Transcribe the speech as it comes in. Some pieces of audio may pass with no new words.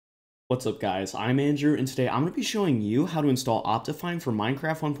What's up guys, I'm Andrew and today I'm going to be showing you how to install OptIFINE for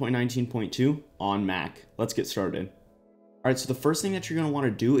Minecraft 1.19.2 on Mac. Let's get started. Alright, so the first thing that you're going to want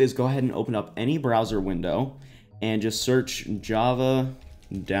to do is go ahead and open up any browser window and just search Java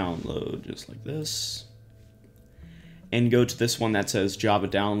download, just like this. And go to this one that says Java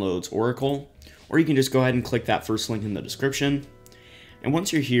Downloads Oracle, or you can just go ahead and click that first link in the description. And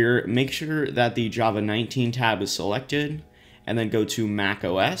once you're here, make sure that the Java 19 tab is selected, and then go to Mac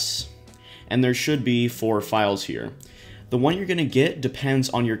OS. And there should be 4 files here. The one you're going to get depends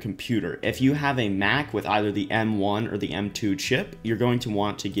on your computer. If you have a Mac with either the M1 or the M2 chip, you're going to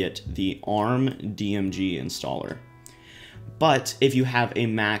want to get the ARM DMG installer. But if you have a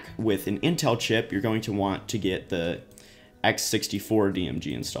Mac with an Intel chip, you're going to want to get the x64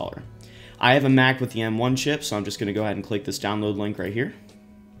 DMG installer. I have a Mac with the M1 chip, so I'm just going to go ahead and click this download link right here.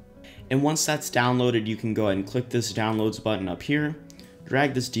 And once that's downloaded, you can go ahead and click this downloads button up here.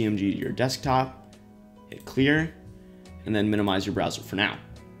 Drag this DMG to your desktop, hit clear, and then minimize your browser for now.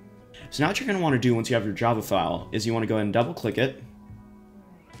 So now what you're going to want to do once you have your Java file is you want to go ahead and double click it.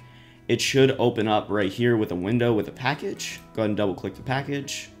 It should open up right here with a window with a package. Go ahead and double click the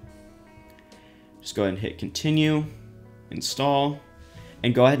package. Just go ahead and hit continue, install,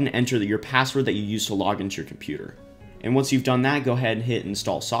 and go ahead and enter your password that you use to log into your computer. And once you've done that, go ahead and hit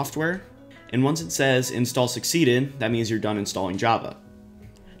install software. And once it says install succeeded, that means you're done installing Java.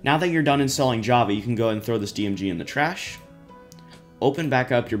 Now that you're done installing Java, you can go ahead and throw this DMG in the trash, open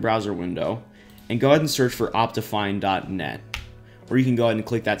back up your browser window, and go ahead and search for optifine.net, or you can go ahead and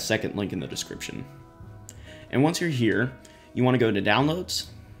click that second link in the description. And once you're here, you want to go to downloads,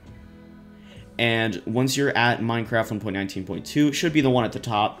 and once you're at Minecraft 1.19.2, it should be the one at the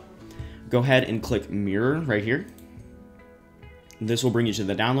top, go ahead and click mirror right here. This will bring you to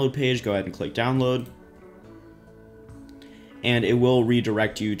the download page. Go ahead and click download. And it will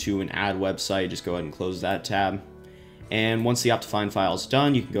redirect you to an ad website. Just go ahead and close that tab. And once the OptFine file is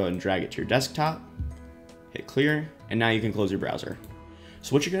done, you can go ahead and drag it to your desktop. Hit clear. And now you can close your browser.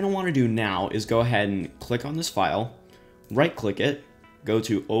 So what you're going to want to do now is go ahead and click on this file. Right click it. Go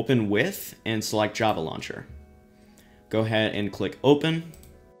to open with and select Java Launcher. Go ahead and click open.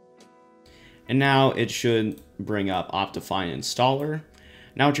 And now it should bring up OptFine installer.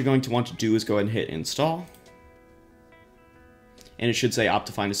 Now what you're going to want to do is go ahead and hit install. And it should say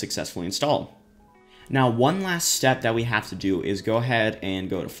OptFine is successfully installed. Now one last step that we have to do is go ahead and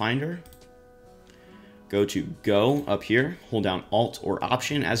go to Finder. Go to Go up here, hold down Alt or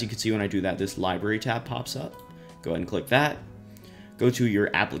Option. As you can see when I do that, this library tab pops up. Go ahead and click that. Go to your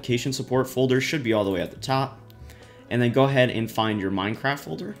application support folder, should be all the way at the top. And then go ahead and find your Minecraft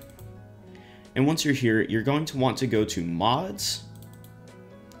folder. And once you're here, you're going to want to go to mods.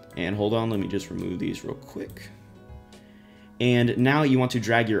 And hold on, let me just remove these real quick. And now you want to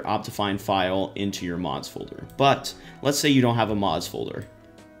drag your OptFine file into your mods folder. But let's say you don't have a mods folder.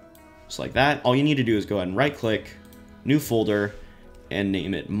 Just like that. All you need to do is go ahead and right click, new folder, and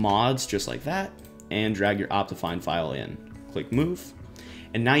name it mods, just like that. And drag your OptFine file in. Click move.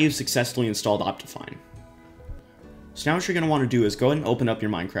 And now you've successfully installed OptFine. So now what you're going to want to do is go ahead and open up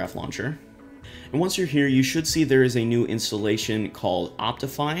your Minecraft launcher. And once you're here, you should see there is a new installation called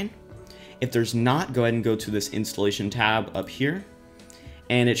OptIFINE. If there's not, go ahead and go to this installation tab up here,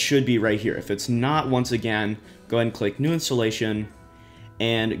 and it should be right here. If it's not, once again, go ahead and click new installation,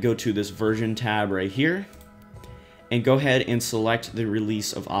 and go to this version tab right here, and go ahead and select the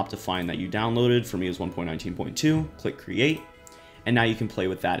release of OptIFINE that you downloaded. For me, it was 1.19.2. Click create, and now you can play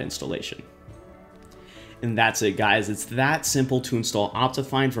with that installation. And that's it, guys. It's that simple to install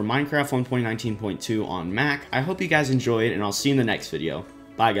OptIFINE for Minecraft 1.19.2 on Mac. I hope you guys enjoyed, and I'll see you in the next video.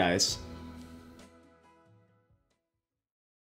 Bye, guys.